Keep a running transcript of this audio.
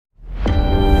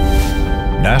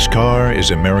NASCAR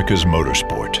is America's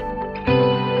motorsport.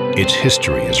 Its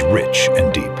history is rich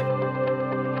and deep.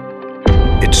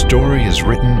 Its story is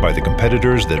written by the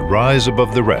competitors that rise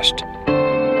above the rest,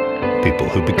 people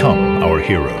who become our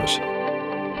heroes.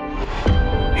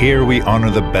 Here we honor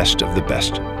the best of the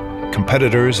best,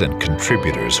 competitors and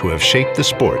contributors who have shaped the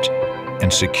sport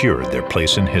and secured their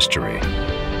place in history.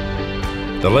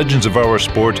 The legends of our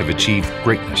sport have achieved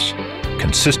greatness,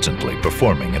 consistently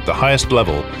performing at the highest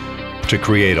level to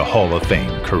create a Hall of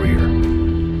Fame career.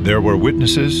 There were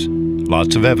witnesses,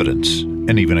 lots of evidence,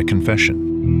 and even a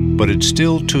confession. But it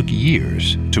still took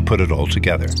years to put it all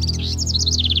together.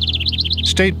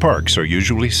 State parks are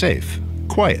usually safe,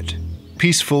 quiet,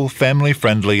 peaceful,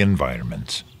 family-friendly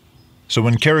environments. So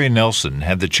when Carrie Nelson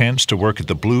had the chance to work at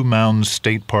the Blue Mounds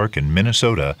State Park in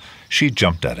Minnesota, she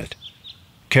jumped at it.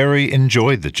 Carrie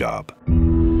enjoyed the job.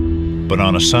 But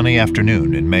on a sunny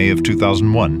afternoon in May of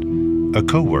 2001, a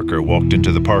co-worker walked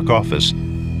into the park office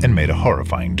and made a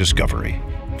horrifying discovery.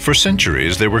 For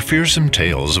centuries, there were fearsome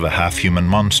tales of a half-human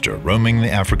monster roaming the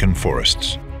African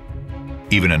forests.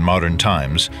 Even in modern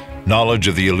times, knowledge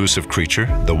of the elusive creature,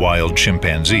 the wild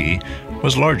chimpanzee,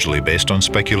 was largely based on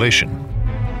speculation.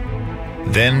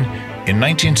 Then, in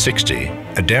 1960,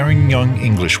 a daring young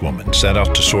Englishwoman set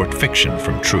out to sort fiction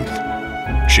from truth.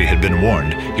 She had been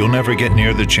warned, "You'll never get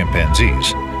near the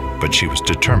chimpanzees," but she was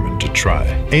determined to try.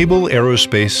 Able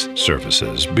Aerospace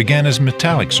Services began as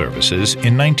metallic services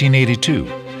in 1982,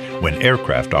 when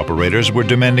aircraft operators were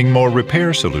demanding more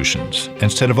repair solutions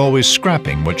instead of always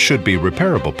scrapping what should be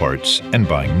repairable parts and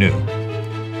buying new.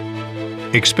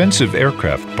 Expensive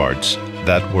aircraft parts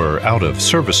that were out of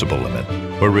serviceable limit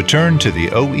were returned to the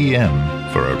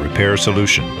OEM for a repair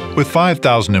solution. With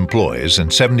 5,000 employees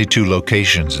and 72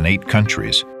 locations in 8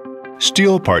 countries,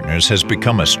 Steel Partners has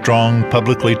become a strong,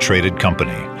 publicly traded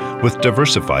company with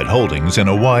diversified holdings in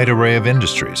a wide array of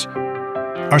industries.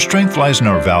 Our strength lies in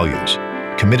our values,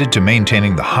 committed to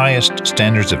maintaining the highest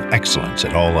standards of excellence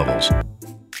at all levels.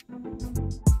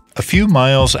 A few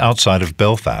miles outside of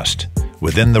Belfast,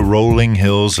 within the rolling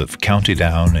hills of County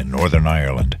Down in Northern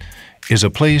Ireland, is a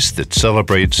place that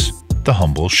celebrates the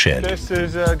humble shed. This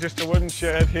is just a wooden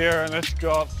shed here, and it's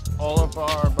got all of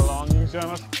our belongings in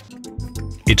it.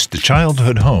 It's the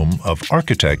childhood home of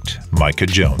architect Micah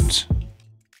Jones.